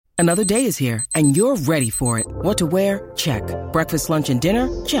Another day is here, and you're ready for it. What to wear? Check. Breakfast, lunch, and dinner?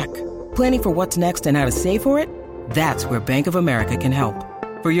 Check. Planning for what's next and how to save for it? That's where Bank of America can help.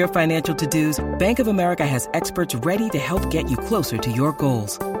 For your financial to-dos, Bank of America has experts ready to help get you closer to your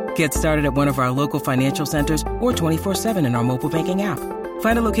goals. Get started at one of our local financial centers or 24/7 in our mobile banking app.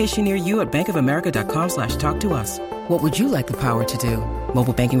 Find a location near you at bankofamerica.com/talktous. What would you like the power to do?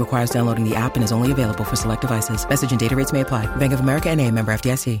 Mobile banking requires downloading the app and is only available for select devices. Message and data rates may apply. Bank of America N.A., member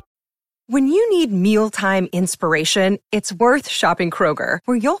FDIC. When you need mealtime inspiration, it's worth shopping Kroger,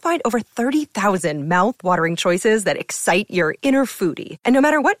 where you'll find over 30,000 mouth-watering choices that excite your inner foodie. And no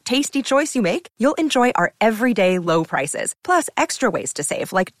matter what tasty choice you make, you'll enjoy our everyday low prices, plus extra ways to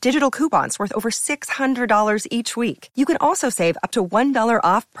save, like digital coupons worth over $600 each week. You can also save up to $1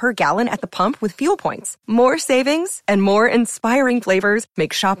 off per gallon at the pump with fuel points. More savings and more inspiring flavors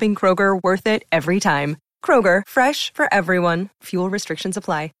make shopping Kroger worth it every time. Kroger, fresh for everyone. Fuel restrictions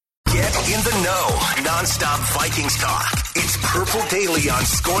apply. Get in the know. Non-stop Vikings talk. It's Purple Daily on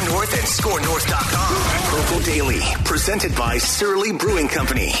Score North and ScoreNorth.com. Purple Daily, presented by Surly Brewing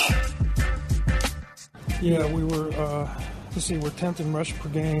Company. Yeah, we were, we're 10th in rush per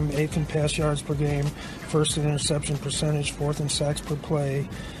game, 8th in pass yards per game, 1st in interception percentage, 4th in sacks per play,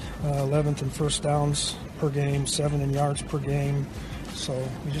 11th in first downs per game, 7th in yards per game. So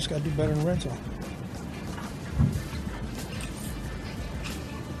we just got to do better in red zone.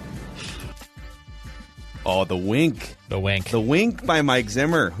 Oh, the wink. The wink. The wink by Mike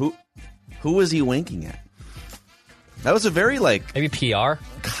Zimmer. Who was he winking at? That was a very, maybe PR?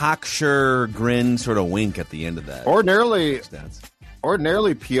 cocksure grin sort of wink at the end of that. Ordinarily,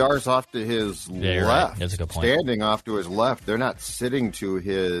 PR's off to his left. Right. That's a good point. Standing off to his left. They're not sitting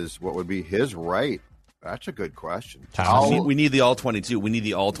to what would be his right. That's a good question. We need the all-22. We need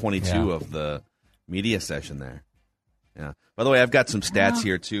the all-22 of the media session there. Yeah. By the way, I've got some stats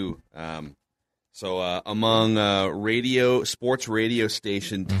here, too. So among sports radio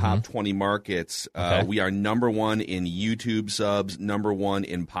station top 20 markets, we are number one in YouTube subs, number one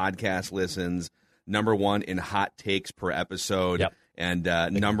in podcast listens, number one in hot takes per episode, and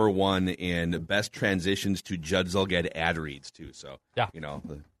number one in best transitions to Judd Zulgad ad reads, too. So,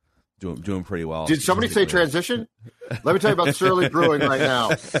 doing pretty well. Did somebody say transition? Let me tell you about Surly Brewing right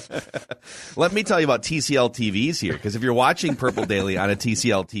now. Let me tell you about TCL TVs here, because if you're watching Purple Daily on a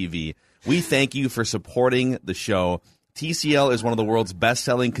TCL TV, we thank you for supporting the show. TCL is one of the world's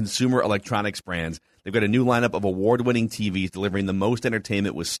best-selling consumer electronics brands. They've got a new lineup of award-winning TVs delivering the most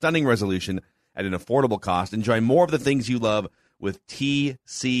entertainment with stunning resolution at an affordable cost. Enjoy more of the things you love with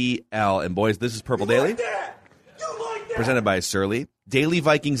TCL. And boys, this is Purple Daily, presented by Surly. Daily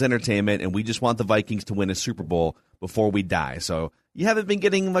Vikings entertainment, and we just want the Vikings to win a Super Bowl before we die. So you haven't been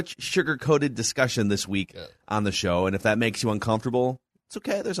getting much sugar-coated discussion this week on the show, and if that makes you uncomfortable, it's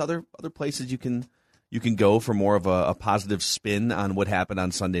okay. There's other places you can go for more of a positive spin on what happened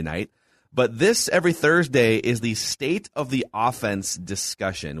on Sunday night. But this, every Thursday, is the State of the Offense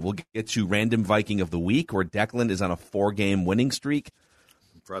discussion. We'll get to Random Viking of the Week, where Declan is on a 4-game winning streak.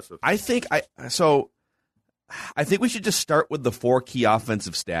 Impressive. I think we should just start with the 4 key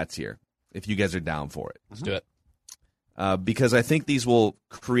offensive stats here, if you guys are down for it. Let's do it. Because I think these will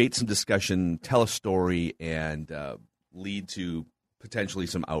create some discussion, tell a story, and lead to potentially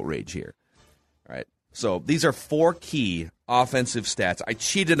some outrage here. All right. So these are 4 key offensive stats. I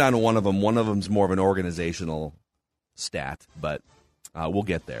cheated on one of them. One of them's more of an organizational stat, but we'll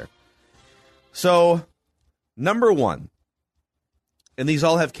get there. So, number 1, and these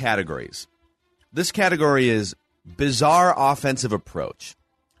all have categories. This category is bizarre offensive approach.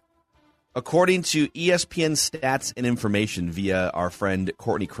 According to ESPN Stats and Information via our friend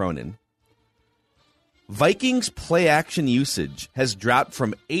Courtney Cronin, Vikings play-action usage has dropped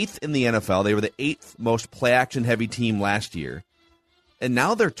from 8th in the NFL. They were the 8th most play-action-heavy team last year, and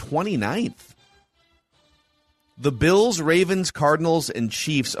now they're 29th. The Bills, Ravens, Cardinals, and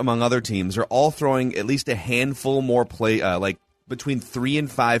Chiefs, among other teams, are all throwing at least a handful more play, between 3 and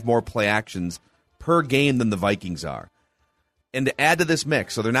 5 more play-actions per game than the Vikings are. And to add to this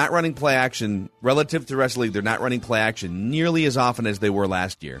mix, so they're not running play-action, relative to the rest of the league, they're not running play-action nearly as often as they were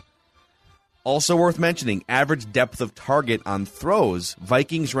last year. Also worth mentioning, average depth of target on throws,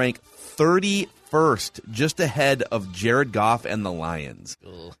 Vikings rank 31st, just ahead of Jared Goff and the Lions.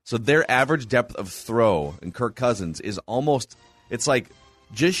 Ugh. So their average depth of throw, and Kirk Cousins, is almost, it's like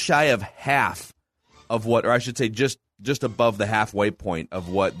just shy of half of what, or I should say just above the halfway point of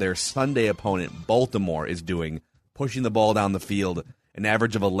what their Sunday opponent, Baltimore, is doing, pushing the ball down the field, an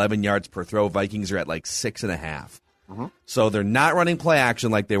average of 11 yards per throw. Vikings are at like 6.5. So they're not running play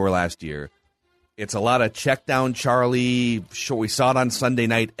action like they were last year. It's a lot of check down Charlie. We saw it on Sunday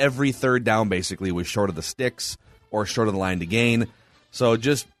night. Every third down basically was short of the sticks or short of the line to gain. So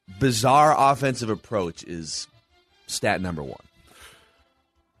just bizarre offensive approach is stat number one.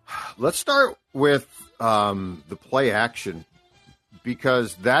 Let's start with the play action,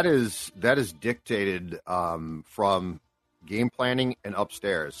 because that is dictated from game planning and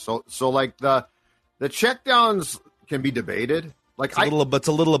upstairs. So like the checkdowns can be debated. Like it's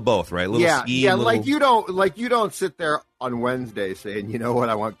a little of both, right? Yeah. Like you don't sit there on Wednesday saying, you know what,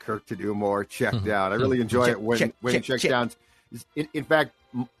 I want Kirk to do more check down. I really enjoy it when check downs. In fact,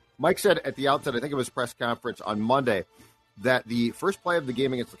 Mike said at the outset, I think it was press conference on Monday, that the first play of the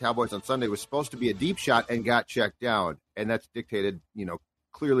game against the Cowboys on Sunday was supposed to be a deep shot and got checked down, and that's dictated,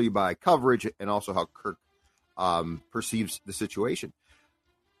 clearly by coverage and also how Kirk perceives the situation.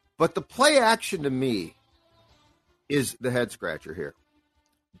 But the play action to me is the head scratcher here,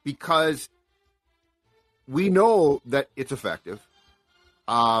 because we know that it's effective.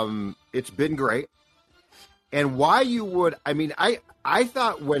 It's been great. And why you would, I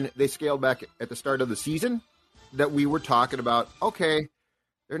thought when they scaled back at the start of the season that we were talking about, okay,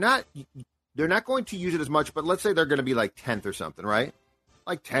 they're not going to use it as much, but let's say they're going to be like 10th or something, right?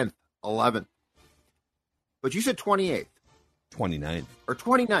 Like 10th, 11th. But you said 28th. 29th. Or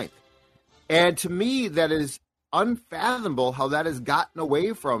 29th. And to me, that is unfathomable how that has gotten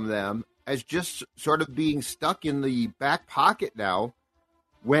away from them as just sort of being stuck in the back pocket now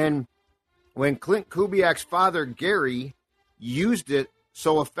when Clint Kubiak's father, Gary, used it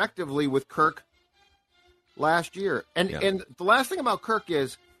so effectively with Kirk last year. And the last thing about Kirk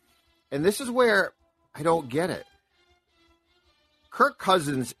is, and this is where I don't get it, Kirk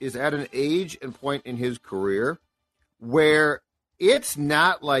Cousins is at an age and point in his career where it's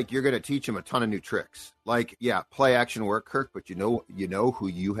not like you're going to teach him a ton of new tricks. Like, yeah, play action work, Kirk, but you know who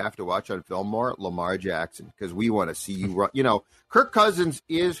you have to watch on film more? Lamar Jackson, because we want to see you run. Kirk Cousins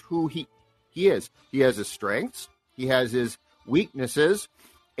is who he is. He has his strengths. He has his weaknesses.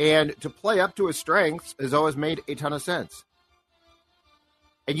 And to play up to his strengths has always made a ton of sense.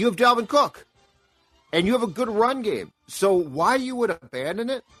 And you have Dalvin Cook. And you have a good run game. So why you would abandon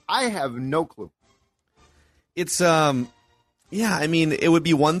it, I have no clue. It's, it would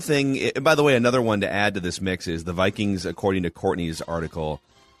be one thing. By the way, another one to add to this mix is the Vikings, according to Courtney's article,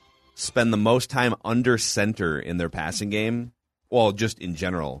 spend the most time under center in their passing game. Well, just in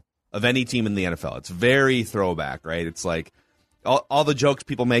general, of any team in the NFL. It's very throwback, right? It's like all the jokes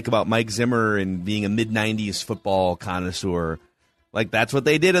people make about Mike Zimmer and being a mid-'90s football connoisseur. Like, that's what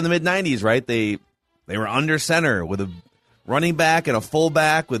they did in the mid-'90s, right? They were under center with a running back and a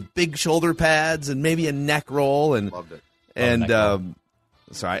fullback with big shoulder pads and maybe a neck roll. And loved it. And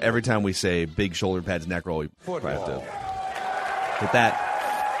sorry, every time we say big shoulder pads, neck roll, we probably have to hit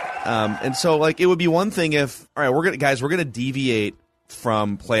that. And so, like, it would be one thing if, all right, we're gonna deviate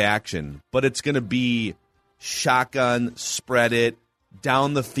from play action, but it's gonna be shotgun, spread it,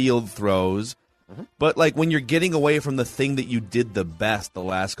 down the field throws. Mm-hmm. But like when you're getting away from the thing that you did the best the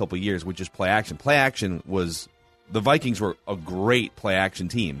last couple of years, which is play action. Play action was, the Vikings were a great play action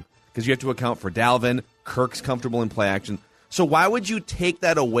team because you have to account for Dalvin. Kirk's comfortable in play action. So why would you take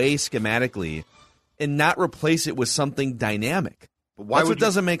that away schematically and not replace it with something dynamic? That's what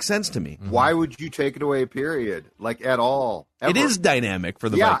doesn't make sense to me. Why would you take it away, period? Like, at all? Ever? It is dynamic for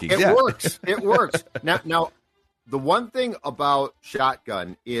the Vikings. It works. It works. Now, the one thing about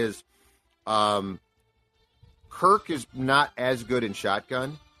shotgun is Kirk is not as good in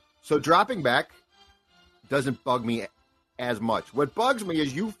shotgun. So dropping back doesn't bug me as much. What bugs me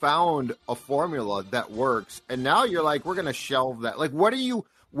is you found a formula that works, and now you're like, we're going to shelve that. Like, what are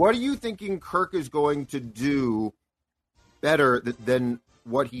you thinking Kirk is going to do better than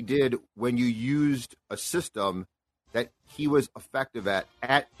what he did when you used a system that he was effective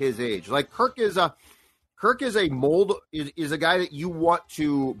at his age? Like, Kirk is a mold, is a guy that you want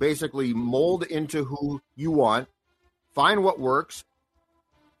to basically mold into who you want, find what works,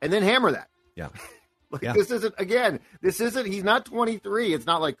 and then hammer that. Yeah. This isn't, he's not 23. It's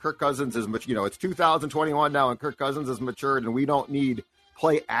not like Kirk Cousins is much, it's 2021 now and Kirk Cousins is matured and we don't need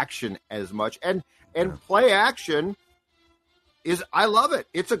play action as much. And play action is, I love it.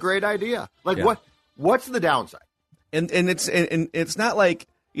 It's a great idea. Like, what's the downside? And it's not like,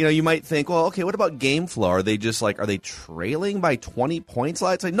 you might think, well, okay, what about game flow? Are they just like, are they trailing by 20 points?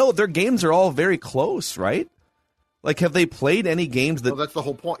 It's like, no, their games are all very close, right? Like, have they played any games that that's the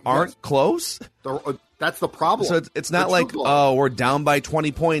whole point. Aren't close? That's the problem. So it's not like, oh, we're down by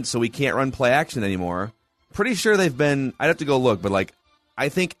 20 points, so we can't run play action anymore. Pretty sure they've been, I'd have to go look, but like, I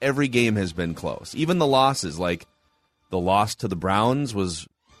think every game has been close. Even the losses, like the loss to the Browns was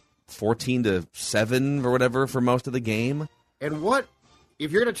 14-7 or whatever for most of the game. And what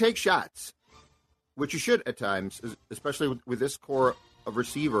if you're going to take shots, which you should at times, especially with this core of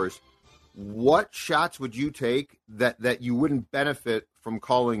receivers? What shots would you take that you wouldn't benefit from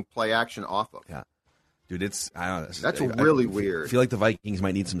calling play action off of? Yeah. Dude, I don't know. That's really weird. I feel like the Vikings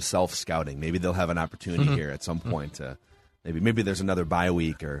might need some self-scouting. Maybe they'll have an opportunity here at some point to maybe there's another bye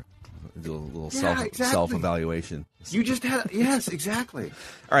week or a little self-evaluation. You just had yes, exactly.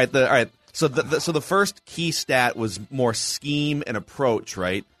 All right. So the first key stat was more scheme and approach,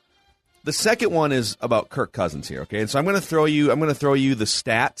 right? The second one is about Kirk Cousins here, okay? And so I'm going to throw you the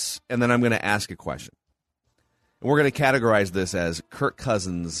stats, and then I'm going to ask a question. And we're going to categorize this as Kirk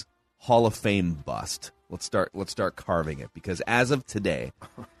Cousins Hall of Fame bust. Let's start carving it, because as of today,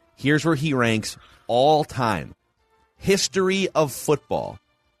 here's where he ranks all time. History of football.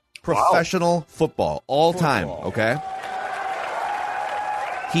 Professional football. All time, okay?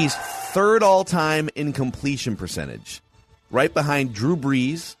 He's third all time in completion percentage, right behind Drew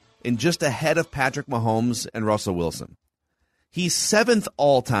Brees and just ahead of Patrick Mahomes and Russell Wilson. He's seventh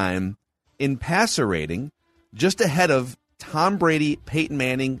all time in passer rating, just ahead of Tom Brady, Peyton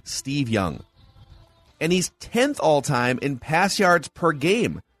Manning, Steve Young. And he's 10th all time in pass yards per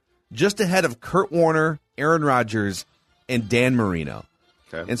game, just ahead of Kurt Warner, Aaron Rodgers, and Dan Marino.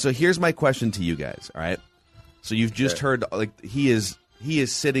 Okay. And so here's my question to you guys, all right? So you've just heard, like, he is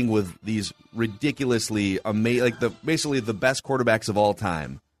sitting with these ridiculously amazing, like basically the best quarterbacks of all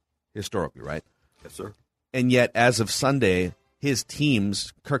time, historically, right? Yes, sir. And yet, as of Sunday, his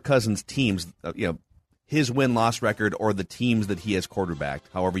teams, Kirk Cousins' teams, his win-loss record or the teams that he has quarterbacked,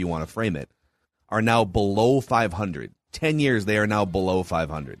 however you want to frame it, are now below 500. 10 years, they are now below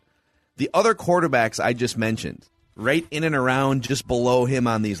 500. The other quarterbacks I just mentioned, right in and around just below him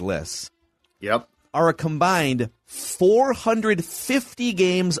on these lists, Yep. are a combined 450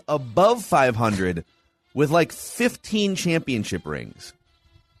 games above 500 with like 15 championship rings.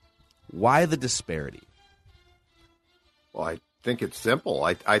 Why the disparity? Well, I think it's simple.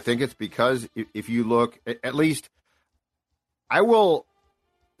 I think it's because if you look, at least I will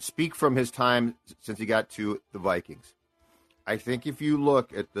speak from his time since he got to the Vikings. I think if you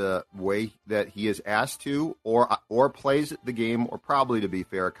look at the way that he is asked to or plays the game, or probably, to be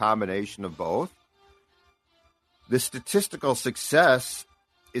fair, a combination of both, the statistical success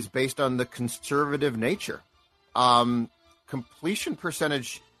is based on the conservative nature. Completion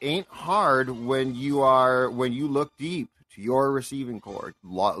percentage ain't hard when you look deep to your receiving core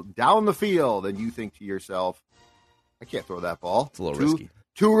down the field and you think to yourself, I can't throw that ball. It's a little risky.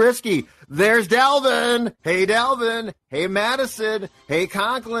 Too risky. There's Dalvin. Hey, Dalvin. Hey, Madison. Hey,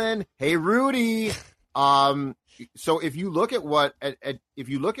 Conklin. Hey, Rudy. So if you look at what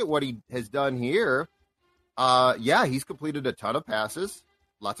he has done here, he's completed a ton of passes,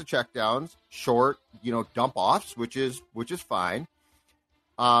 lots of checkdowns, short, dump offs, which is fine.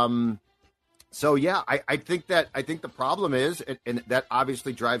 So yeah, I think the problem is, and that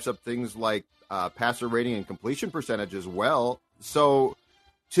obviously drives up things like passer rating and completion percentage as well. So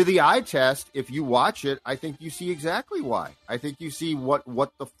to the eye test, if you watch it, I think you see exactly why. I think you see what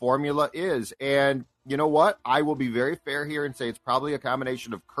the formula is. And you know what? I will be very fair here and say it's probably a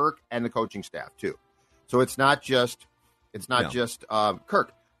combination of Kirk and the coaching staff too. So it's not just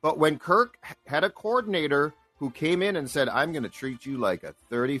Kirk. But when Kirk had a coordinator who came in and said, I'm going to treat you like a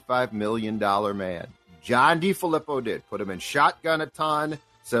 $35 million man, John DeFilippo did. Put him in shotgun a ton,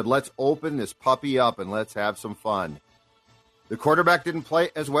 said, let's open this puppy up and let's have some fun. The quarterback didn't play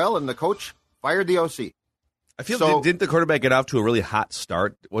as well, and the coach fired the OC. I feel didn't the quarterback get off to a really hot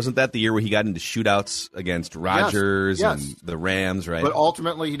start? Wasn't that the year where he got into shootouts against Rodgers and the Rams, right? But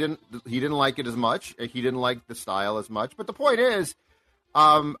ultimately, he didn't like it as much. He didn't like the style as much. But the point is,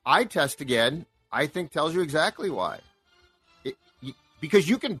 eye test again, I think tells you exactly why. Because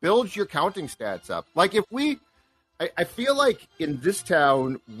you can build your counting stats up. Like I feel like in this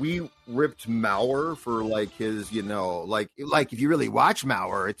town, we ripped Maurer for like his, like if you really watch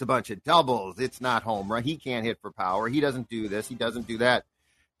Maurer, it's a bunch of doubles. It's not home run. He can't hit for power. He doesn't do this. He doesn't do that.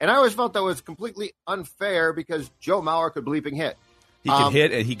 And I always felt that was completely unfair because Joe Maurer could bleeping hit. He could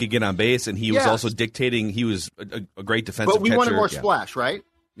hit and he could get on base, and he was also dictating. He was a great defensive catcher. But we wanted more splash, right?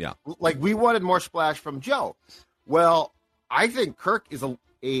 Yeah. Like we wanted more splash from Joe. Well, I think Kirk is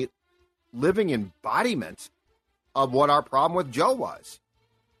a living embodiment of what our problem with Joe was.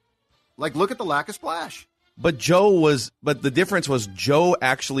 Like, look at the lack of splash. But the difference was Joe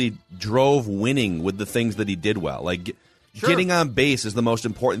actually drove winning with the things that he did well. Like, getting on base is the most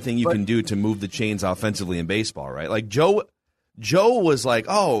important thing you can do to move the chains offensively in baseball, right? Like, Joe Joe was like,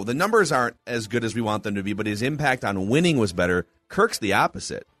 oh, the numbers aren't as good as we want them to be, but his impact on winning was better. Kirk's the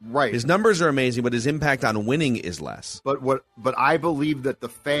opposite. Right. His numbers are amazing, but his impact on winning is less. But I believe that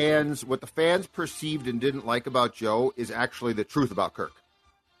what the fans perceived and didn't like about Joe is actually the truth about Kirk.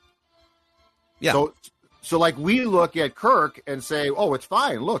 Yeah. So like we look at Kirk and say, oh, it's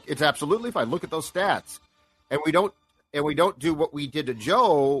fine. Look, it's absolutely fine. Look at those stats. And we don't do what we did to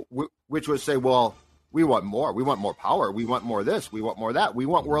Joe, which was say, well, we want more. We want more power. We want more of this. We want more of that. We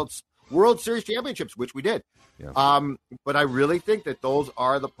want World Series championships, which we did. Yeah. But I really think that those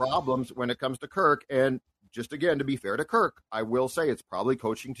are the problems when it comes to Kirk. And just again, to be fair to Kirk, I will say it's probably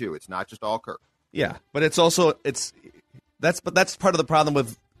coaching too. It's not just all Kirk. Yeah, but it's also that's part of the problem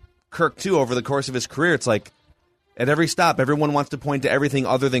with Kirk too. Over the course of his career, it's like at every stop, everyone wants to point to everything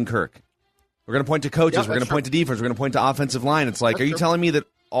other than Kirk. We're going to point to coaches. We're going to point to defense. We're going to point to offensive line. It's like, are you telling me that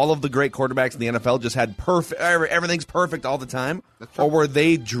all of the great quarterbacks in the NFL just had everything's perfect all the time? Or were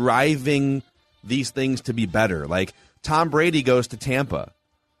they driving these things to be better? Like Tom Brady goes to Tampa,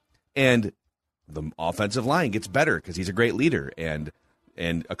 and the offensive line gets better because he's a great leader, and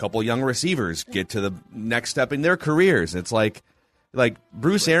a couple of young receivers get to the next step in their careers. It's like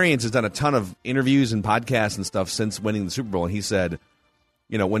Bruce Arians has done a ton of interviews and podcasts and stuff since winning the Super Bowl, and he said,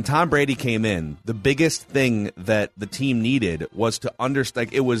 when Tom Brady came in, the biggest thing that the team needed was to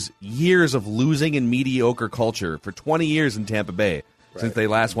understand. It was years of losing and mediocre culture for 20 years in Tampa Bay since they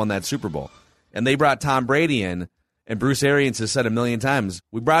last won that Super Bowl. And they brought Tom Brady in, and Bruce Arians has said a million times,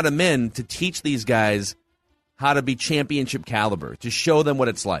 we brought him in to teach these guys how to be championship caliber, to show them what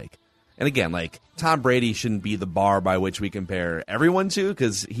it's like. And again, like Tom Brady shouldn't be the bar by which we compare everyone to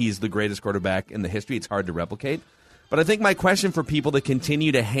because he's the greatest quarterback in the history. It's hard to replicate. But I think my question for people that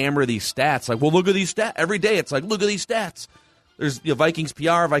continue to hammer these stats, like, well, look at these stats. Every day it's like, look at these stats. There's Vikings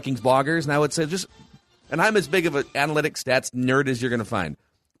PR, Vikings bloggers, and I would say and I'm as big of an analytics stats nerd as you're going to find.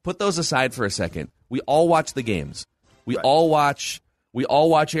 Put those aside for a second. We all watch the games. We all watch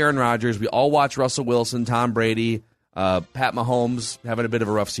Aaron Rodgers. We all watch Russell Wilson, Tom Brady, Pat Mahomes having a bit of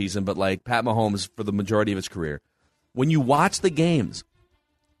a rough season, but like Pat Mahomes for the majority of his career. When you watch the games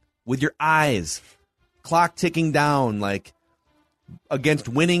with your eyes, clock ticking down, like against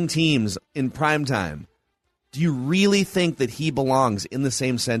winning teams in prime time, do you really think that he belongs in the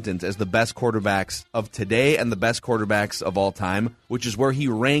same sentence as the best quarterbacks of today and the best quarterbacks of all time, which is where he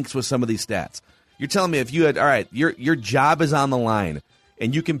ranks with some of these stats? You're telling me if you had, all right, your job is on the line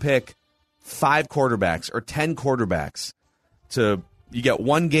and you can pick 5 quarterbacks or 10 quarterbacks you get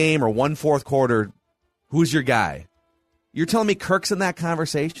one game or one fourth quarter, who's your guy? You're telling me Kirk's in that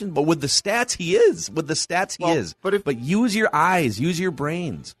conversation? But with the stats, he is. But use your eyes. Use your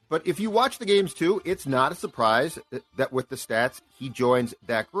brains. But if you watch the games, too, it's not a surprise that with the stats, he joins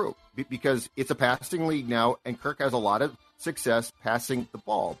that group. Because it's a passing league now, and Kirk has a lot of success passing the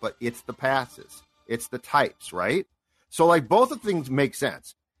ball. But it's the passes. It's the types, right? So, like, both of things make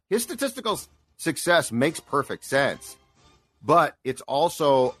sense. His statistical success makes perfect sense. But it's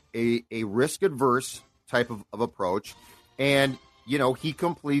also a risk-averse type of approach. And, he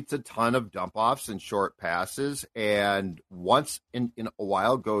completes a ton of dump-offs and short passes and once in a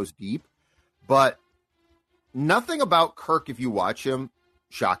while goes deep. But nothing about Kirk, if you watch him,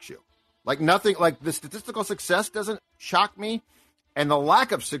 shocks you. Like nothing, like the statistical success doesn't shock me. And the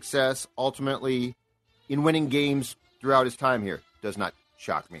lack of success ultimately in winning games throughout his time here does not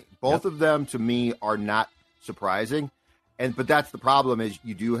shock me. Both of them, to me, are not surprising. But that's the problem is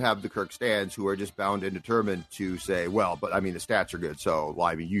you do have the Kirk stands who are just bound and determined to say, well, but I mean, the stats are good. So,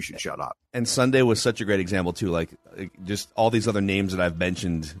 you should shut up. And Sunday was such a great example, too. Like just all these other names that I've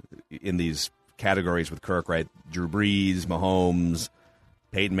mentioned in these categories with Kirk, right? Drew Brees, Mahomes,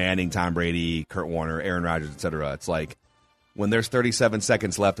 Peyton Manning, Tom Brady, Kurt Warner, Aaron Rodgers, etc. It's like when there's 37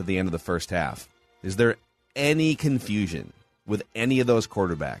 seconds left at the end of the first half, is there any confusion with any of those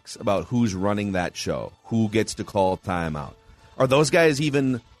quarterbacks about who's running that show, who gets to call timeout? Are those guys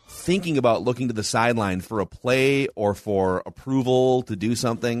even thinking about looking to the sideline for a play or for approval to do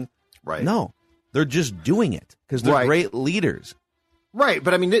something? Right. No, they're just doing it because they're great leaders. Right,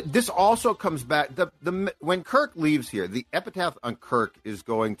 but I mean, this also comes back. When Kirk leaves here, the epitaph on Kirk is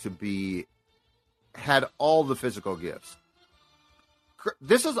going to be had all the physical gifts.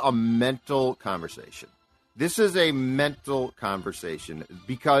 This is a mental conversation.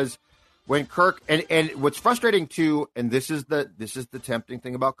 Because when Kirk and what's frustrating too, and this is the tempting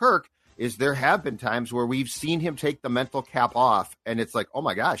thing about Kirk, is there have been times where we've seen him take the mental cap off, and it's like, oh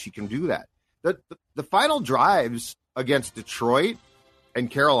my gosh, he can do that. The final drives against Detroit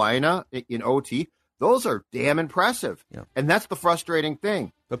and Carolina in OT, those are damn impressive. Yeah. And that's the frustrating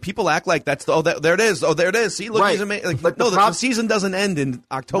thing. But people act like that's there it is. Oh, there it is. See, look, Right. he's amazing. But the season doesn't end in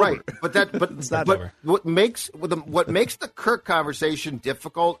October. Right, but It's not but over. what makes the Kirk conversation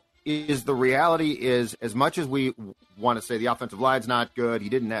difficult is the reality is, as much as we want to say the offensive line's not good, he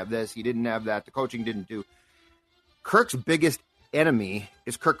didn't have this, he didn't have that, the coaching didn't do. Kirk's biggest enemy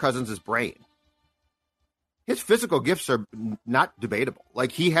is Kirk Cousins' brain. His physical gifts are not debatable.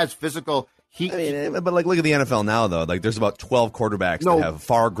 Like, he has physical. But like, look at the NFL now, though. Like, there's about 12 quarterbacks that have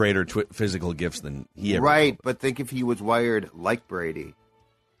far greater physical gifts than he ever. Right, but think if he was wired like Brady.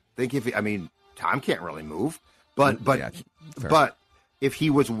 Tom can't really move, but if he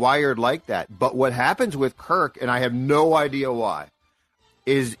was wired like that. But what happens with Kirk, and I have no idea why,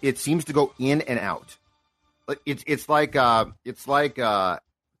 is it seems to go in and out. It's like how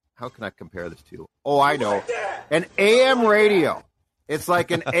can I compare this to? Oh, I know, an AM radio. It's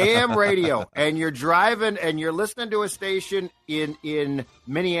like an AM radio, and you're driving and you're listening to a station in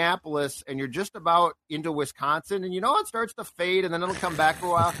Minneapolis, and you're just about into Wisconsin, and it starts to fade, and then it'll come back for a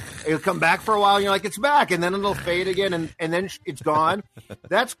while. It'll come back for a while, and you're like, it's back, and then it'll fade again, and then it's gone.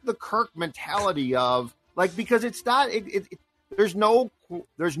 That's the Kirk mentality of, like, because it's not. There's no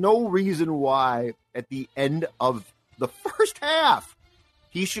reason why at the end of the first half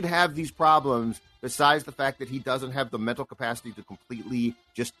he should have these problems, besides the fact that he doesn't have the mental capacity to completely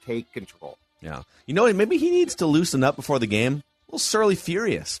just take control. Yeah. Maybe he needs to loosen up before the game. A little Surly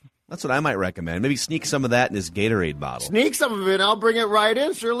Furious. That's what I might recommend. Maybe sneak some of that in his Gatorade bottle. Sneak some of it. I'll bring it right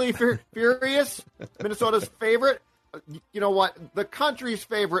in. Surly Furious, Minnesota's favorite. You know what? The country's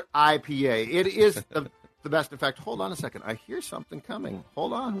favorite IPA. It is the best. In fact, hold on a second. I hear something coming.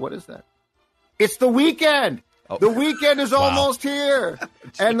 Hold on. What is that? It's the weekend. Oh. The weekend is almost here.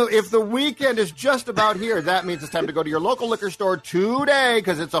 And if the weekend is just about here, that means it's time to go to your local liquor store today,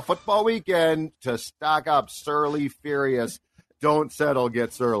 because it's a football weekend, to stock up Surly Furious. Don't settle,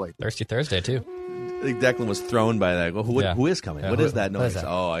 get surly. Thirsty Thursday, too. I think Declan was thrown by that. Well, who is coming? What is that noise?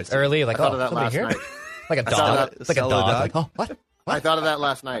 Oh, I see. Early, like, I thought of that last night. Like a dog. Like a dog. Like, oh, what? I thought of that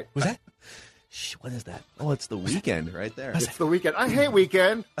last night. Who's that? Shh, what is that? Oh, it's the weekend right there. It's the weekend. I hate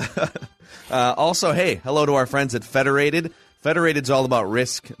weekend. Also, hey, hello to our friends at Federated. Federated's all about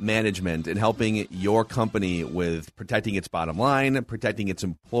risk management and helping your company with protecting its bottom line, protecting its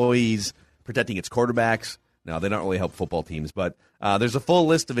employees, protecting its quarterbacks. Now, they don't really help football teams, but there's a full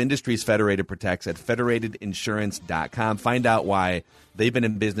list of industries Federated protects at federatedinsurance.com. Find out why they've been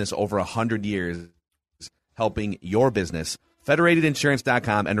in business over 100 years helping your business.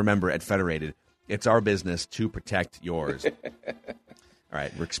 Federatedinsurance.com, and remember, at Federated, it's our business to protect yours. All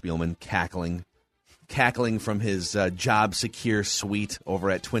right, Rick Spielman cackling from his job secure suite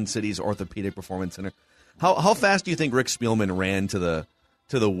over at Twin Cities Orthopedic Performance Center. How fast do you think Rick Spielman ran to the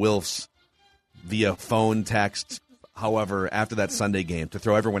Wilfs via phone, text, however, after that Sunday game, to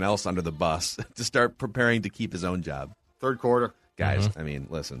throw everyone else under the bus to start preparing to keep his own job? Third quarter. Guys, I mean,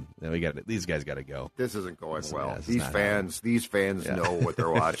 listen, these guys got to go. This isn't going well. Yeah, these fans know what they're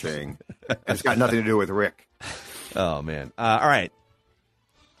watching. It's got nothing to do with Rick. Oh, man. All right.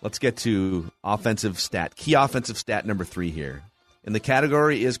 Let's get to key offensive stat number 3 here. And the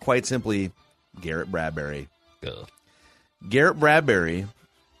category is quite simply Garrett Bradbury. Ugh. Garrett Bradbury,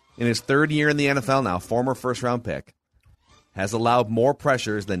 in his third year in the NFL now, former first-round pick, has allowed more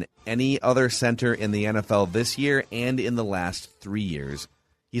pressures than any other center in the NFL this year and in the last 3 years.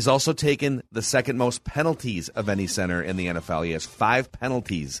 He's also taken the second most penalties of any center in the NFL. He has 5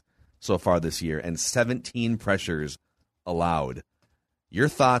 penalties so far this year and 17 pressures allowed. Your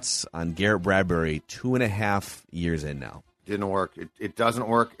thoughts on Garrett Bradbury 2.5 years in now? Didn't work. It doesn't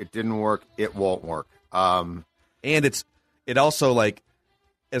work. It didn't work. It won't work. And it also, like,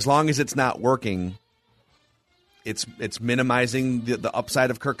 as long as it's not working, it's minimizing the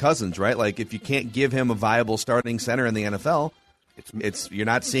upside of Kirk Cousins, right? Like, if you can't give him a viable starting center in the NFL, you're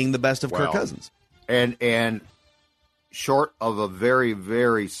not seeing the best of Kirk Cousins. And short of a very,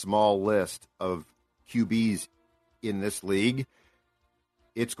 very small list of QBs in this league,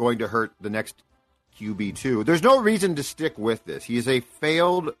 it's going to hurt the next QB too. There's no reason to stick with this. He is a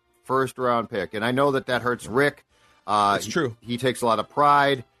failed first-round pick, and I know that hurts Rick. It's true. He takes a lot of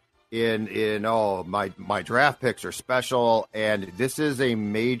pride in my draft picks are special, and this is a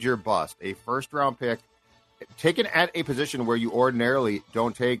major bust. A first-round pick taken at a position where you ordinarily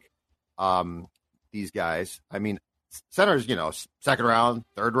don't take these guys. I mean, centers, second round,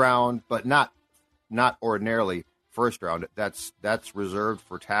 third round, but not ordinarily first round. That's reserved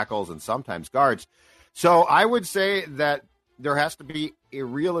for tackles and sometimes guards. So I would say that there has to be a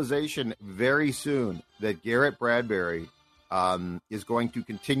realization very soon that Garrett Bradbury is going to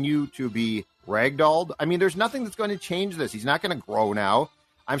continue to be ragdolled. I mean, there's nothing that's going to change this. He's not going to grow now.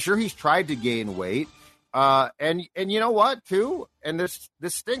 I'm sure he's tried to gain weight. And you know what, too? And this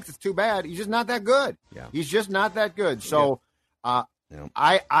stinks. It's too bad. He's just not that good. Yeah. He's just not that good. So I'm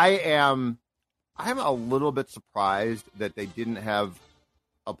a little bit surprised that they didn't have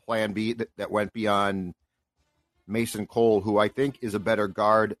a plan B that went beyond Mason Cole, who I think is a better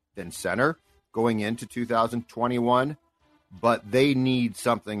guard than center going into 2021. But they need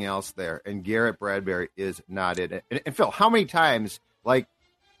something else there, and Garrett Bradbury is not it. And Phil, how many times, like,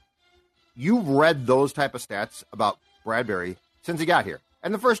 you've read those type of stats about Bradbury since he got here?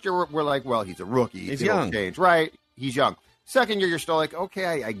 And the first year, we're like, well, he's a rookie. He's young. Change, right? He's young. Second year, you're still like,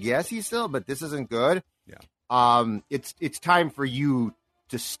 okay, I guess he's still, but this isn't good. Yeah. It's time for you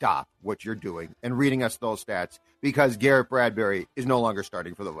to stop what you're doing and reading us those stats, because Garrett Bradbury is no longer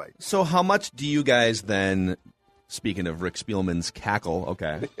starting for the Vikings. So how much do you guys then, speaking of Rick Spielman's cackle,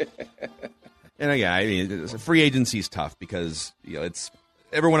 okay. And again, I mean, free agency is tough because, you know, it's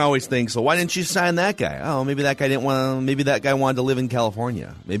everyone always thinks, well, why didn't you sign that guy? Oh, maybe that guy didn't want to, maybe that guy wanted to live in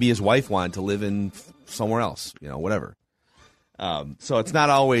California. Maybe his wife wanted to live in somewhere else, you know, whatever. So it's not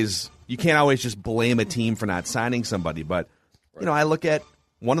always, you can't always just blame a team for not signing somebody. But, you know, I look at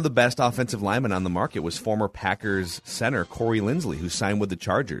one of the best offensive linemen on the market was former Packers center Corey Linsley, who signed with the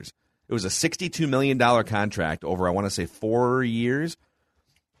Chargers. It was a $62 million contract over, I want to say, 4 years.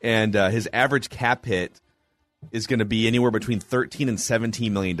 And his average cap hit is going to be anywhere between $13 and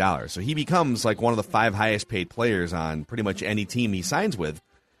 $17 million. So he becomes like one of the 5 highest paid players on pretty much any team he signs with.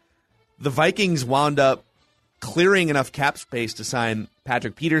 The Vikings wound up clearing enough cap space to sign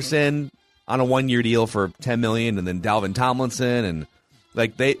Patrick Peterson on a 1-year deal for $10 million, and then Dalvin Tomlinson, and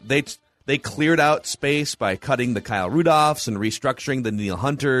like they cleared out space by cutting the Kyle Rudolphs and restructuring the Neil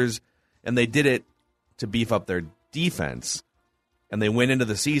Hunters, and they did it to beef up their defense. And they went into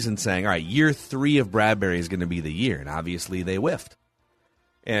the season saying, all right, year 3 of Bradbury is going to be the year, and obviously they whiffed.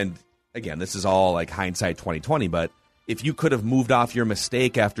 And again, this is all like hindsight 2020, but if you could have moved off your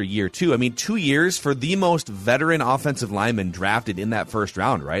mistake after year 2, I mean, 2 years for the most veteran offensive lineman drafted in that first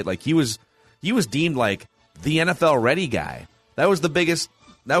round, right? Like he was deemed like the NFL ready guy. That was the biggest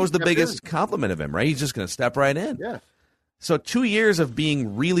compliment of him, right? He's just going to step right in. Yeah. So 2 years of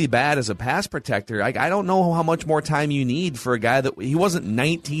being really bad as a pass protector, I don't know how much more time you need for a guy that he wasn't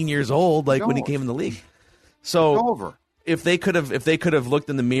 19 years old like when he came in the league. So if they could have looked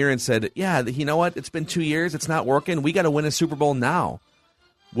in the mirror and said, yeah, you know what? It's been 2 years. It's not working. We got to win a Super Bowl now.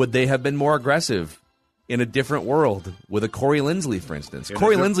 Would they have been more aggressive in a different world with a Corey Linsley, for instance?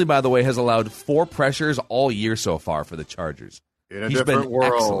 Corey Linsley, by the way, has allowed 4 pressures all year so far for the Chargers. He's been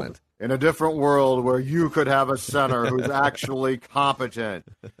excellent. In a different world where you could have a center who's actually competent.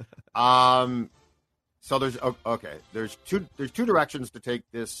 So there's two directions to take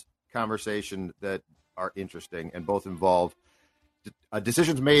this conversation that are interesting, and both involve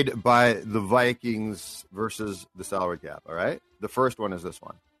decisions made by the Vikings versus the salary cap. All right, the first one is this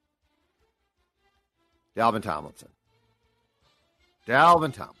one: Dalvin Tomlinson.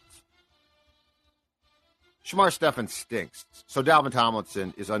 Shamar Stephen stinks, so Dalvin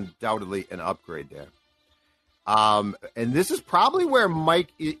Tomlinson is undoubtedly an upgrade there. And this is probably where Mike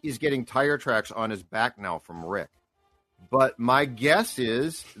is getting tire tracks on his back now from Rick. But my guess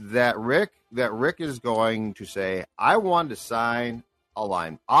is that Rick is going to say, I want to sign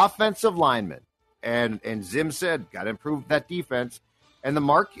a offensive lineman. And Zim said, got to improve that defense. And the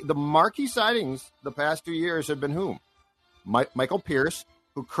marquee signings the past 2 years have been whom? Michael Pierce,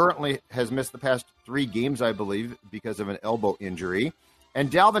 who currently has missed the past 3 games, I believe, because of an elbow injury. And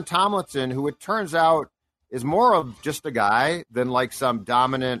Dalvin Tomlinson, who it turns out is more of just a guy than like some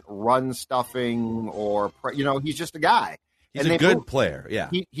dominant run-stuffing or, he's just a guy. He's a good player, yeah.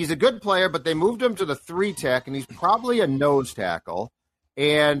 He's a good player, but they moved him to the 3-tech, and he's probably a nose tackle.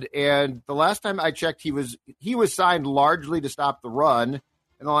 And the last time I checked, he was signed largely to stop the run.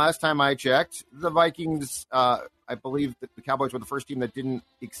 And the last time I checked, the Vikings, I believe that the Cowboys were the first team that didn't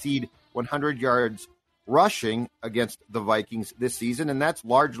exceed 100 yards rushing against the Vikings this season, and that's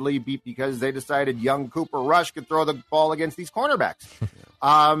largely because they decided young Cooper Rush could throw the ball against these cornerbacks.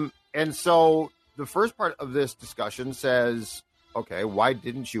 And so the first part of this discussion says, okay, why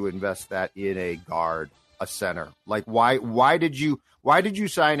didn't you invest that in a guard, a center? Like, why did you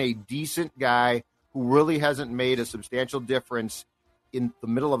sign a decent guy who really hasn't made a substantial difference in the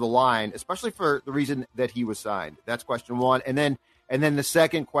middle of the line, especially for the reason that he was signed? That's question one. And then the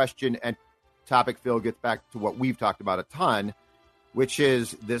second question and topic, Phil, gets back to what we've talked about a ton, which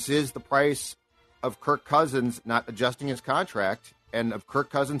is this is the price of Kirk Cousins not adjusting his contract and of Kirk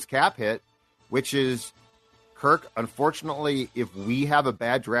Cousins' cap hit, which is Kirk, unfortunately, if we have a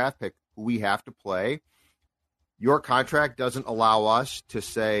bad draft pick who we have to play, your contract doesn't allow us to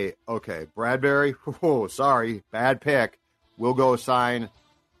say, okay, Bradbury, oh, sorry, bad pick. We'll go sign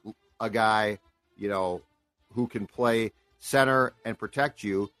a guy, who can play center and protect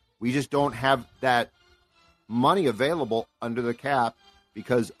you. We just don't have that money available under the cap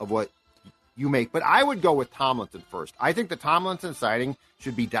because of what you make. But I would go with Tomlinson first. I think the Tomlinson signing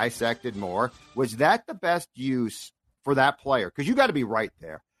should be dissected more. Was that the best use for that player? Because you got to be right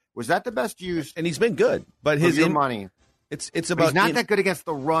there. Was that the best use? And he's been good, but your money. It's about. He's not that good against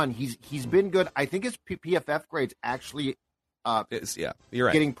the run. He's been good. I think his PFF grades actually, you're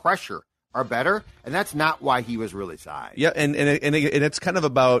right. Getting pressure are better, and that's not why he was really signed. Yeah, and it's kind of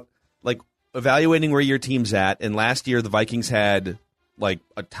about like evaluating where your team's at. And last year, the Vikings had like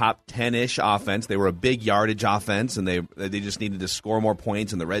a top 10-ish offense. They were a big yardage offense, and they just needed to score more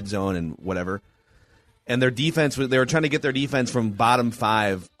points in the red zone and whatever. And their defense, they were trying to get their defense from bottom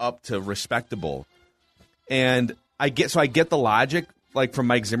 5 up to respectable. And I get the logic, like from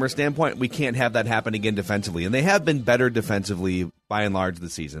Mike Zimmer's standpoint, we can't have that happen again defensively. And they have been better defensively by and large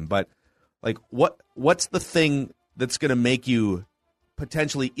this season. But like what's the thing that's going to make you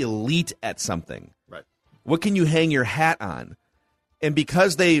potentially elite at something? Right. What can you hang your hat on? And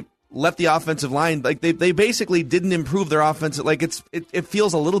because they left the offensive line, like they basically didn't improve their offense. Like it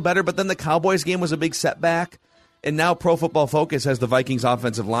feels a little better, but then the Cowboys game was a big setback. And now Pro Football Focus has the Vikings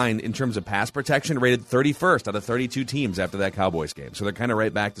offensive line in terms of pass protection rated 31st out of 32 teams after that Cowboys game. So they're kind of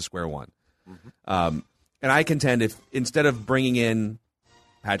right back to square one. Mm-hmm. And I contend if instead of bringing in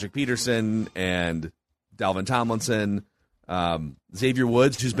Patrick Peterson and Dalvin Tomlinson, Xavier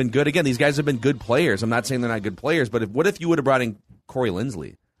Woods, who's been good. Again, these guys have been good players. I'm not saying they're not good players, but what if you would have brought in Corey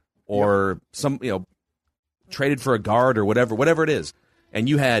Linsley or some, traded for a guard or whatever it is, and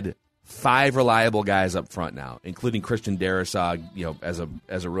you had 5 reliable guys up front now, including Christian Darrisaw,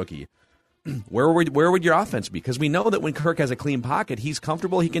 as a rookie. Where would your offense be? Because we know that when Kirk has a clean pocket, he's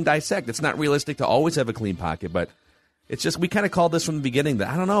comfortable, he can dissect. It's not realistic to always have a clean pocket, but it's just we kind of called this from the beginning that,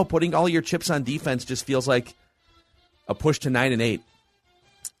 I don't know, putting all your chips on defense just feels like a push to 9-8.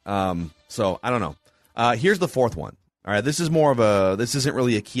 So I don't know. Here's the fourth one. All right, this isn't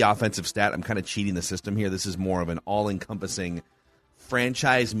really a key offensive stat. I'm kind of cheating the system here. This is more of an all-encompassing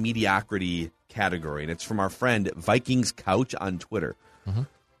franchise mediocrity category, and it's from our friend Vikings Couch on Twitter.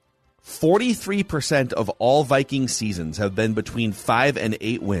 43% of all Viking seasons have been between 5 and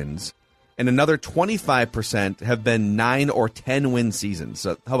 8 wins, and another 25% have been 9 or 10 win seasons.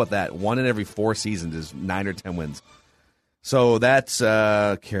 So how about that? 1 in every 4 seasons is 9 or 10 wins. So that's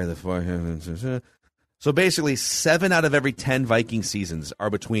carry the 4. So basically, 7 out of every 10 Viking seasons are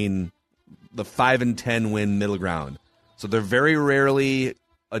between the 5 and 10 win middle ground. So they're very rarely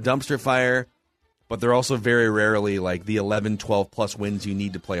a dumpster fire, but they're also very rarely like the 11, 12 plus wins you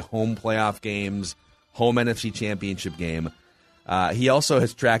need to play home playoff games, home NFC championship game. He also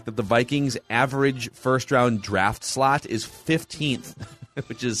has tracked that the Vikings' average first-round draft slot is 15th,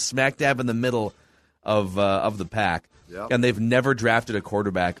 which is smack dab in the middle of the pack. Yep. And they've never drafted a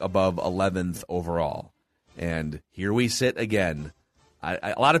quarterback above 11th overall. And here we sit again.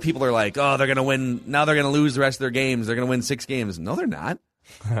 A lot of people are like, oh, they're going to win. Now they're going to lose the rest of their games. They're going to win 6 games. No, they're not.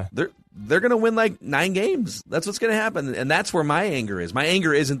 They're going to win like 9 games. That's what's going to happen. And that's where my anger is. My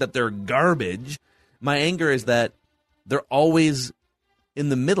anger isn't that they're garbage. My anger is that they're always in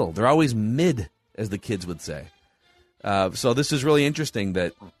the middle. They're always mid, as the kids would say. So this is really interesting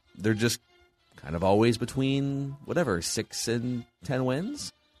that they're just kind of always between, 6 and 10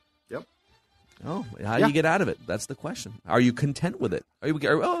 wins. Yep. Oh, how do you get out of it? That's the question. Are you content with it?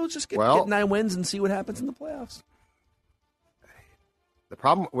 Let's just get 9 wins and see what happens in the playoffs. The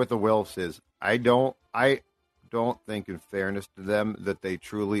problem with the Wilfs is I don't think, in fairness to them, that they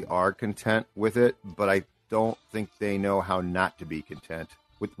truly are content with it, but I don't think they know how not to be content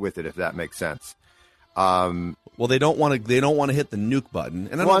with it, if that makes sense. Well, they don't want to hit the nuke button,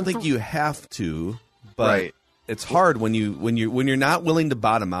 and I don't think you have to. But it's hard when you're not willing to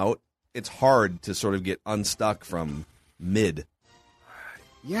bottom out. It's hard to sort of get unstuck from mid.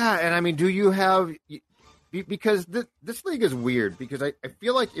 Yeah, and I mean, do you have? Because this league is weird. Because I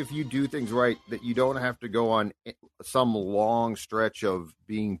feel like if you do things right, that you don't have to go on some long stretch of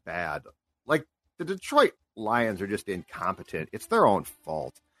being bad. Like the Detroit Lions are just incompetent. It's their own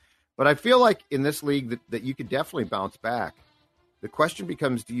fault. But I feel like in this league that you could definitely bounce back. The question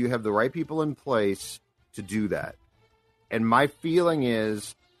becomes, do you have the right people in place to do that? And my feeling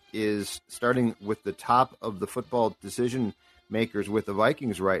is starting with the top of the football decision makers with the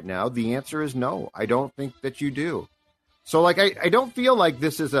Vikings right now, the answer is no. I don't think that you do. So, like, I don't feel like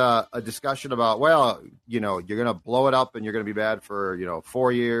this is a discussion about, well, you're going to blow it up and you're going to be bad for,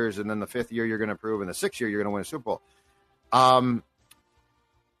 4 years, and then the 5th year you're going to improve, and the 6th year you're going to win a Super Bowl.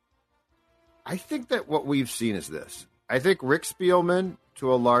 I think that what we've seen is this. I think Rick Spielman,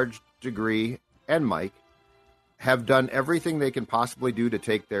 to a large degree, and Mike, have done everything they can possibly do to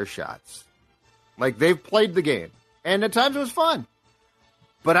take their shots. Like, they've played the game. And at times it was fun.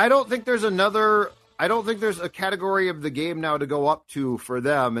 But I don't think there's a category of the game now to go up to for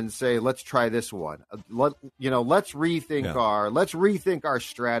them and say, let's try this one. Let's rethink our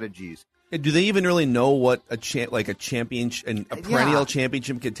strategies. Do they even really know what a championship and a perennial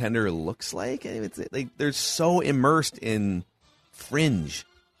championship contender looks like? It's like they're so immersed in fringe,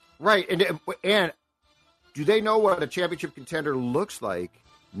 right? And do they know what a championship contender looks like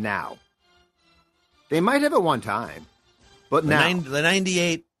now? They might have at one time, but now the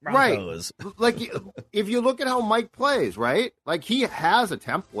 '98 Broncos. Right? Like if you look at how Mike plays, right? Like he has a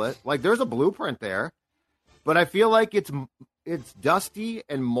template. Like there's a blueprint there, but I feel like it's dusty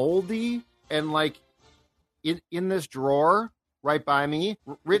and moldy and like in this drawer right by me,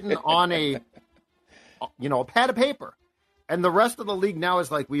 written on a pad of paper. And the rest of the league now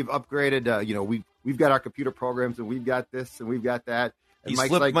is like we've upgraded. We've got our computer programs and we've got this and we've got that. And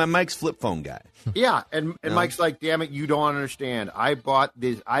Mike's flip phone guy. Yeah, and Mike's like, damn it, you don't understand. I bought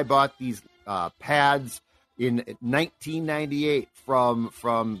these pads in 1998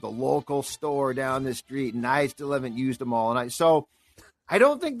 from the local store down the street, and I still haven't used them all. And so I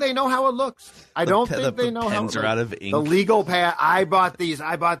don't think they know how it looks. I don't think they know how pens are out of ink. The legal pad. I bought these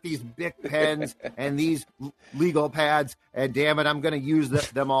Bic pens and these legal pads, and damn it, I'm going to use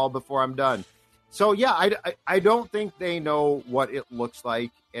them all before I'm done. So yeah, I don't think they know what it looks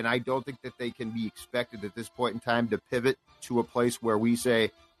like, and I don't think that they can be expected at this point in time to pivot to a place where we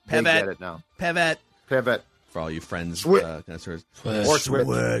say they get it now. Pivot. For all you friends, Switch. So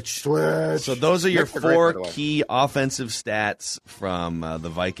those are your 4 key offensive stats from the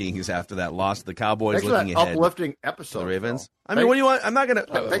Vikings after that loss to the Cowboys. Thanks looking for that ahead, uplifting episode, the Ravens. What do you want? I'm not gonna.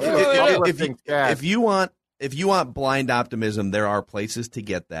 If you want blind optimism, there are places to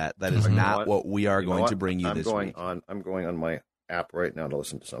get that. That is not what we are going to bring you this week. I'm going on my app right now to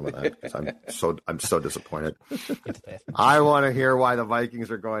listen to some of that because I'm so disappointed. I want to hear why the Vikings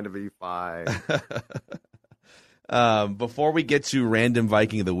are going to be fine. Before we get to random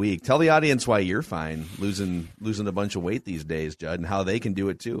Viking of the week, tell the audience why you're fine losing a bunch of weight these days, Judd, and how they can do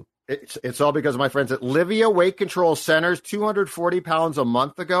it too. It's all because of my friends at Livia Weight Control Centers. 240 pounds a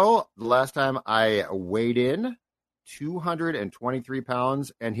month ago. The last time I weighed in, 223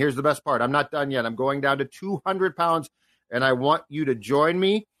 pounds. And here's the best part. I'm not done yet. I'm going down to 200 pounds, and I want you to join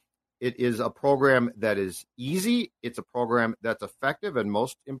me. It is a program that is easy. It's a program that's effective. And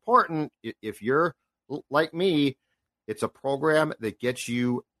most important, if you're like me, it's a program that gets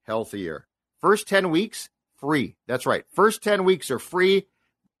you healthier. First 10 weeks, free. That's right. First 10 weeks are free.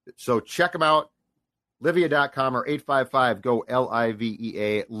 So check them out, Livia.com or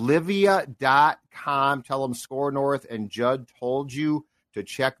 855-GO-LIVEA, Livia.com. Tell them Score North and Judd told you to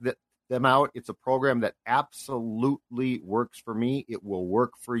check them out. It's a program that absolutely works for me. It will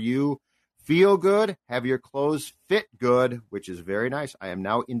work for you. Feel good, have your clothes fit good, which is very nice. I am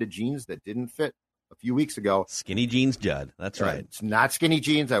now into jeans that didn't fit a few weeks ago. Skinny jeans, Judd. That's right. It's not skinny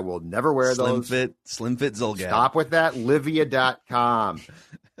jeans. I will never wear those. Slim fit Zolgad. Stop with that. Livia.com.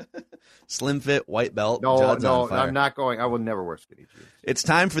 Slim fit, white belt. No, Judd's on fire. I'm not going. I will never wear skinny jeans. It's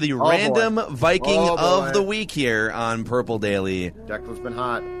time for the random Viking of the week here on Purple Daily. Declan's been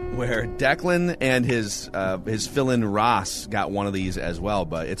hot. Where Declan and his fill-in Ross got one of these as well,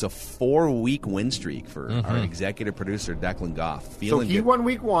 but it's a 4-week win streak for our executive producer, Declan Goff. So he won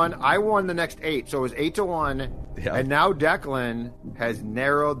week 1. I won the next 8, so it was 8-1. Yeah. And now Declan has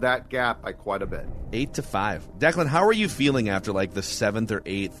narrowed that gap by quite a bit. 8-5. Declan, how are you feeling after like the 7th or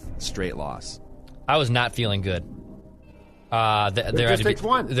 8th straight loss? I was not feeling good.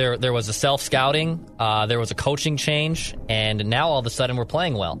 There was a self-scouting, there was a coaching change, and now all of a sudden we're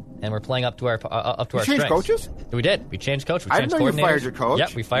playing well, and we're playing up to our strengths. You changed coaches? We did. We changed coach. We I changed didn't know you fired your coach.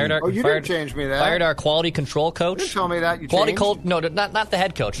 Yep, we fired our. You didn't change me that. Fired our quality control coach. You didn't tell me that. Not the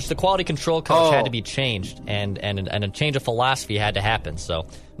head coach. Just the quality control coach had to be changed, and a change of philosophy had to happen. So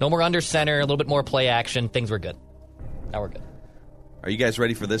no more under center, a little bit more play action. Things were good. Now we're good. Are you guys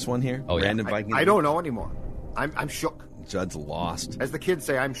ready for this one here? Oh yeah. Random Viking. I don't know anymore. I'm shook. Judd's lost. As the kids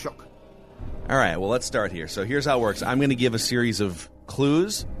say, I'm shook. All right, well, let's start here. So here's how it works. I'm going to give a series of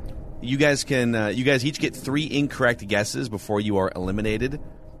clues. You guys each get 3 incorrect guesses before you are eliminated.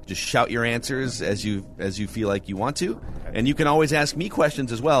 Just shout your answers as you feel like you want to. And you can always ask me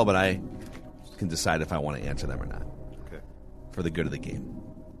questions as well, but I can decide if I want to answer them or not. Okay. for the good of the game.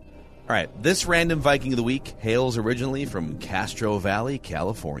 All right, this random Viking of the week hails originally from Castro Valley,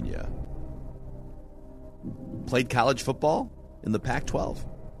 California. Played college football in the Pac-12.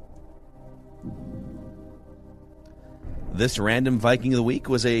 This random Viking of the week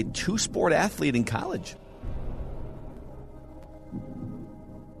was a two-sport athlete in college.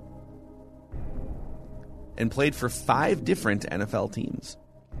 And played for 5 different NFL teams.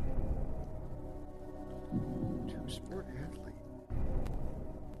 Two-sport athlete.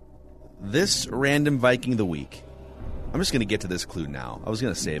 This random Viking of the week, I'm just going to get to this clue now. I was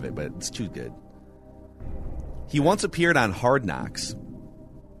going to save it, but it's too good. He once appeared on Hard Knocks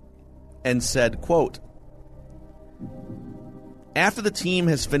and said, quote, after the team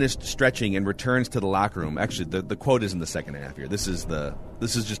has finished stretching and returns to the locker room, actually the quote is in the second half here. This is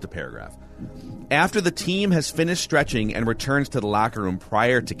just a paragraph. After the team has finished stretching and returns to the locker room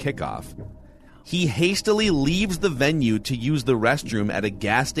prior to kickoff, he hastily leaves the venue to use the restroom at a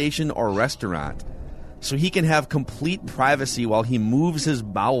gas station or restaurant so he can have complete privacy while he moves his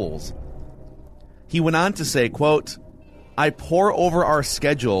bowels. He went on to say, quote, I pore over our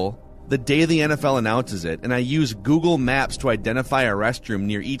schedule the day the NFL announces it, and I use Google Maps to identify a restroom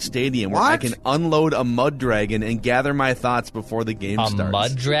near each stadium where I can unload a mud dragon and gather my thoughts before the game starts. A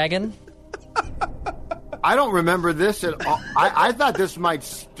mud dragon? I don't remember this at all. I thought this might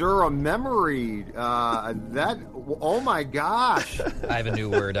stir a memory. Oh my gosh. I have a new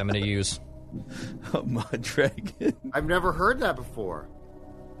word I'm going to use. A mud dragon. I've never heard that before.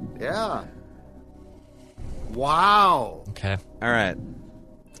 Yeah. Wow. Okay. All right.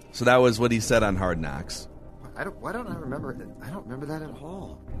 So that was what he said on Hard Knocks. Why don't I remember it? I don't remember that at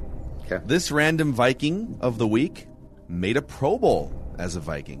all. Okay. This random Viking of the week made a Pro Bowl as a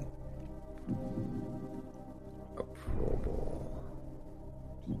Viking. A Pro Bowl.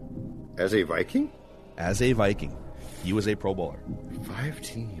 As a Viking? As a Viking. He was a Pro Bowler. 5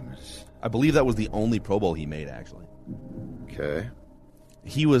 teams. I believe that was the only Pro Bowl he made, actually. Okay.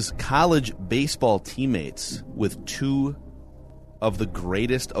 He was college baseball teammates with 2 of the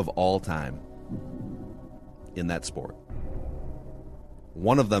greatest of all time in that sport.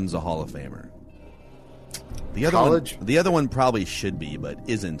 One of them's a Hall of Famer. The other one probably should be, but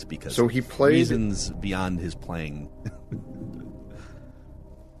isn't because he played reasons beyond his playing.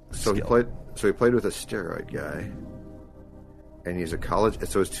 So he played with a steroid guy, and he's a college.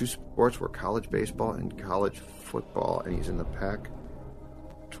 So his 2 sports were college baseball and college football, and he's in the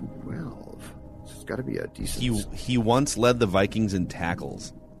Pac-12. So it's got to be a decent. He once led the Vikings in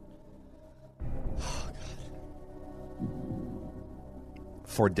tackles. Oh, God.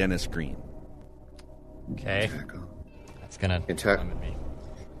 For Dennis Green. Okay. That's going to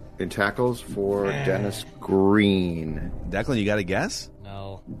in tackles for Dennis Green. Declan, you got a guess?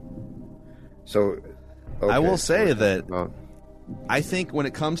 No. So I will say that I think when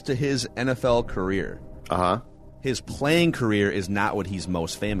it comes to his NFL career, his playing career is not what he's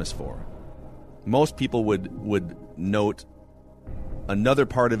most famous for. Most people would note another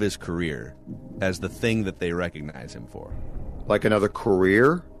part of his career as the thing that they recognize him for. Like another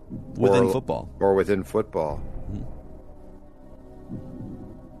career? Within football. Or within football.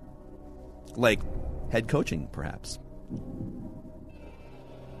 Like head coaching, perhaps.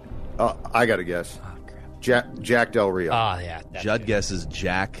 I got to guess. Oh, crap. Jack Del Rio. Yeah. Judd guesses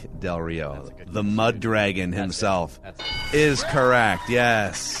Jack Del Rio. The Mud Dragon himself is correct.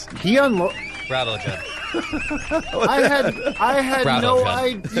 Yes. He unloaded. Bravo, Judd. I had Bravo, no Judd.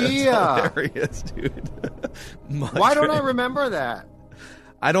 idea. Hilarious, dude. Why don't I remember that?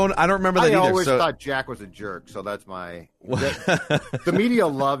 I don't remember that either. I always thought Jack was a jerk, so that's my. The media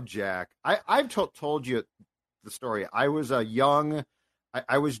loved Jack. I've told you the story. I was a young.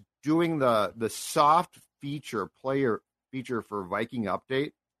 I was doing the soft player feature for Viking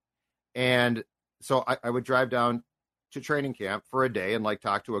Update, and so I would drive down to training camp for a day and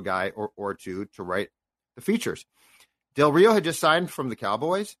talk to a guy or two to write the features. Del Rio had just signed from the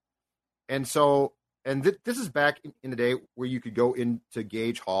Cowboys, and so. And this is back in the day where you could go into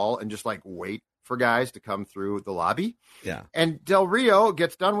Gage Hall and just wait for guys to come through the lobby. Yeah. And Del Rio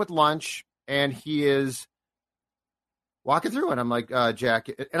gets done with lunch and he is walking through and I'm like, Jack,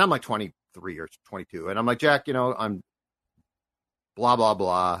 and I'm 23 or 22. And I'm like, Jack, I'm blah, blah,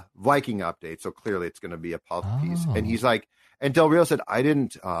 blah, Viking Update. So clearly it's going to be a puff piece. And he's like, and Del Rio said, I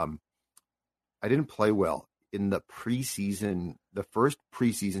didn't play well in the first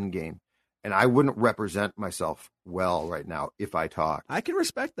preseason game. And I wouldn't represent myself well right now if I talk. I can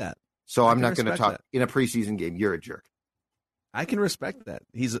respect that. So I'm not going to talk in a preseason game. You're a jerk. I can respect that.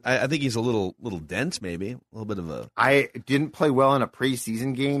 I think he's a little dense, maybe a little bit of a. I didn't play well in a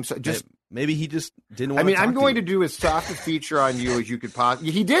preseason game, so Maybe he just didn't want I mean, to I'm going to to do as soft a feature on you as you could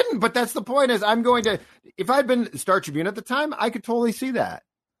possibly. He didn't, but that's the point. Is I'm going to. If I'd been Star Tribune at the time, I could totally see that.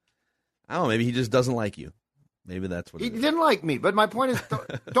 I don't know. Maybe he just doesn't like you. Maybe that's what He it is. didn't like me. But my point is,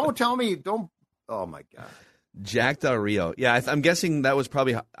 don't tell me. Don't. Oh my God. Jack Del Rio. Yeah, I'm guessing that was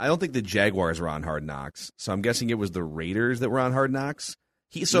probably. I don't think the Jaguars were on Hard Knocks, so I'm guessing it was the Raiders that were on Hard Knocks.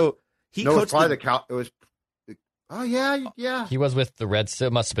 He no, coached it's probably it was. Oh yeah. He was with the Reds.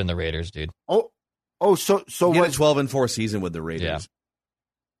 It must have been the Raiders, dude. So he had a was 12-4 season with the Raiders. Yeah.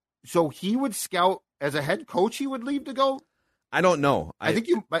 So he would scout as a head coach. He would leave to go. I don't know. I think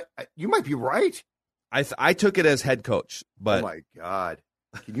you might be right. I took it as head coach, but Oh my God.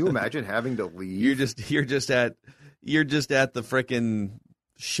 Can you imagine having to leave? you're just at the frickin'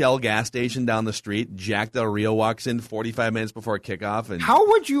 Shell gas station down the street. Jack Del Rio walks in 45 minutes before kickoff, and How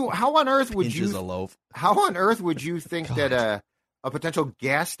on earth would pinches you a loaf. How on earth would you think that a potential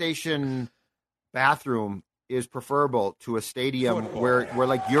gas station bathroom is preferable to a stadium where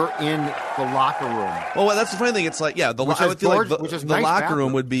like you're in the locker room? Well, that's the funny thing. It's like, yeah, Which I is would feel like gorgeous- which is the nice locker bathroom.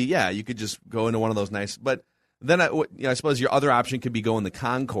 room would be, yeah, you could just go into one of those nice. But then I suppose your other option could be go in the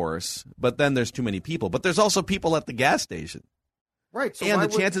concourse, but then there's too many people. But there's also people at the gas station. Right. So And why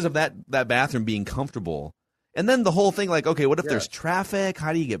the chances of that bathroom being comfortable. And then the whole thing, like, okay, what if there's traffic?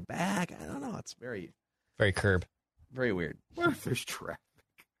 How do you get back? I don't know. It's very, Very curb. very weird. What if there's traffic?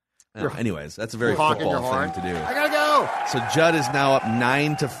 Anyways, that's a very Honking your football horn. thing to do. I gotta go. So Judd is now up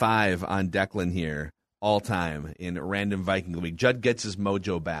 9-5 on Declan here, all time in Random Viking League. Judd gets his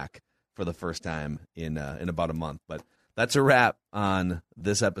mojo back for the first time in about a month. But that's a wrap on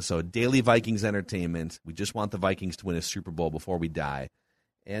this episode. Daily Vikings Entertainment. We just want the Vikings to win a Super Bowl before we die.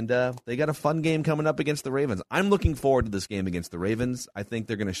 And they got a fun game coming up against the Ravens. I'm looking forward to this game against the Ravens. I think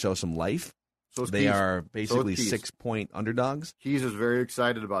they're going to show some life. So is They Keys. are basically Keys. 6-point underdogs. Keys is very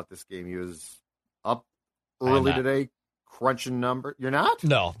excited about this game. He was up early not. today, crunching number. You're not?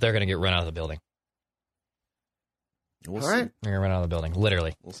 No, they're going to get run out of the building. We'll All see. right. They're going to run out of the building,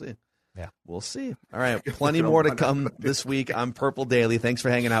 literally. We'll see. Yeah. We'll see. All right. Plenty more to come this week on Purple Daily. Thanks for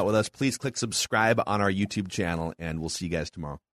hanging out with us. Please click subscribe on our YouTube channel, and we'll see you guys tomorrow.